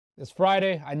It's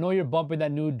Friday. I know you're bumping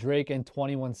that new Drake and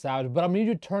 21 Savage, but I'm going to need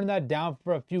you to turn that down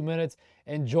for a few minutes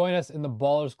and join us in the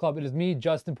Ballers Club. It is me,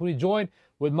 Justin Pooni, joined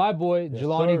with my boy,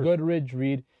 Jelani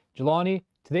Goodridge-Reid. Jelani,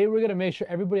 today we're going to make sure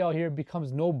everybody out here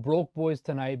becomes no broke boys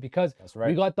tonight because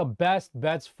we got the best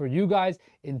bets for you guys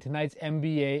in tonight's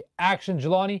NBA action.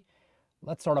 Jelani,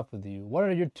 let's start off with you. What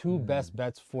are your two best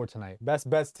bets for tonight? Best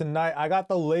bets tonight. I got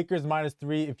the Lakers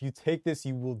 -3. If you take this,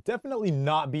 you will definitely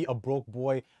not be a broke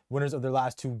boy. Winners of their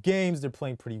last two games. They're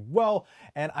playing pretty well.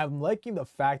 And I'm liking the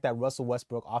fact that Russell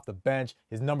Westbrook off the bench,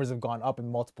 his numbers have gone up in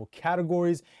multiple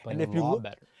categories. And if you look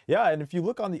better. Yeah, and if you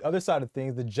look on the other side of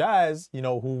things, the Jazz,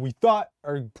 who we thought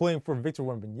are playing for Victor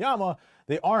Wembanyama,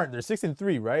 they aren't. They're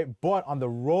 6-3, right? But on the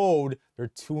road, they're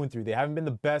 2-3. They haven't been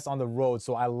the best on the road.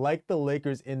 So I like the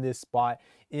Lakers in this spot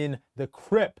in the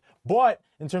crib. But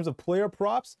in terms of player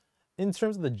props, in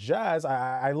terms of the Jazz,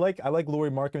 I like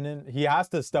Lauri Markkanen. He has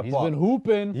to step up. He's been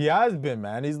hooping. He has been,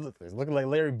 man. He's looking like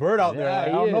Larry Bird out there. Yeah, I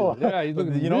don't know. Yeah, he's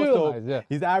looking real nice. Yeah.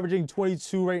 He's averaging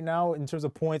 22 right now in terms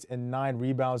of points and 9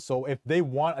 rebounds. So if they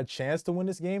want a chance to win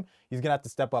this game, he's gonna have to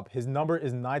step up. His number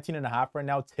is 19.5 right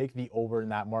now. Take the over in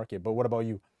that market. But what about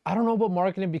you? I don't know about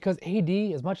Markkanen because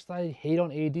AD, as much as I hate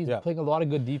on AD, he's playing a lot of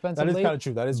good defense. That is kind of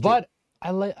true. That is true. But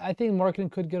I think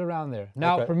Markkanen could get around there.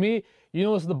 Now, for me,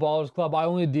 this is the Ballers Club. I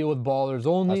only deal with ballers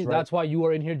only. That's why you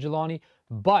are in here, Jelani.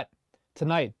 But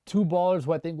tonight, two ballers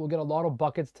who I think will get a lot of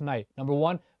buckets tonight. Number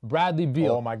one, Bradley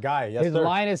Beal. Oh, my guy. Yes, His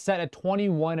line is set at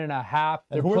 21.5.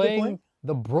 They're playing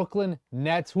the Brooklyn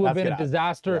Nets, who have been a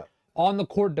disaster on the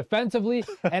court defensively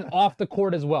and off the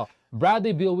court as well.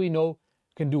 Bradley Beal, we know,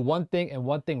 can do one thing and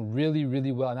one thing really,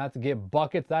 really well, and that's to get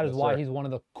buckets. That is why he's one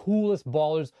of the coolest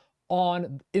ballers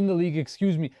in the league.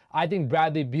 I think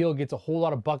Bradley Beal gets a whole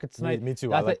lot of buckets tonight. Me too.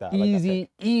 That's I like that.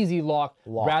 Easy lock.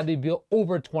 Bradley Beal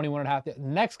over 21.5.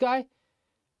 Next guy,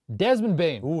 Desmond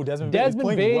Bane. Ooh, Desmond Bane is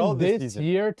playing well this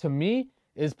year, to me,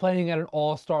 is playing at an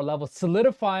all-star level,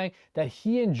 solidifying that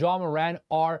he and John Moran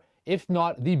are, if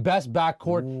not the best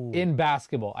backcourt in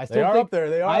basketball. They are up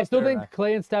there. I still think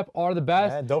Clay and Steph are the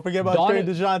best. And don't forget about Trey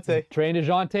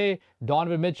DeJounte.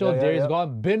 Donovan Mitchell, Darius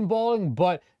Garland, been balling,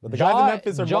 but the guys in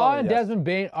Memphis are John and Desmond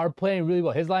Bane are playing really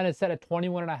well. His line is set at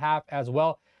 21.5 as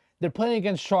well. They're playing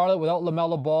against Charlotte without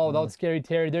LaMelo Ball, without Scary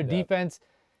Terry. Their defense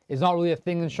is not really a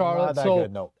thing in Charlotte.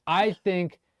 I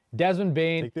think Desmond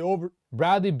Bane, take the over.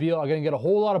 Bradley Beal are going to get a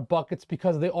whole lot of buckets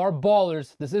because they are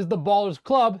ballers. This is the Ballers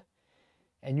Club.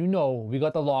 And we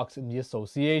got the locks in the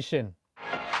association.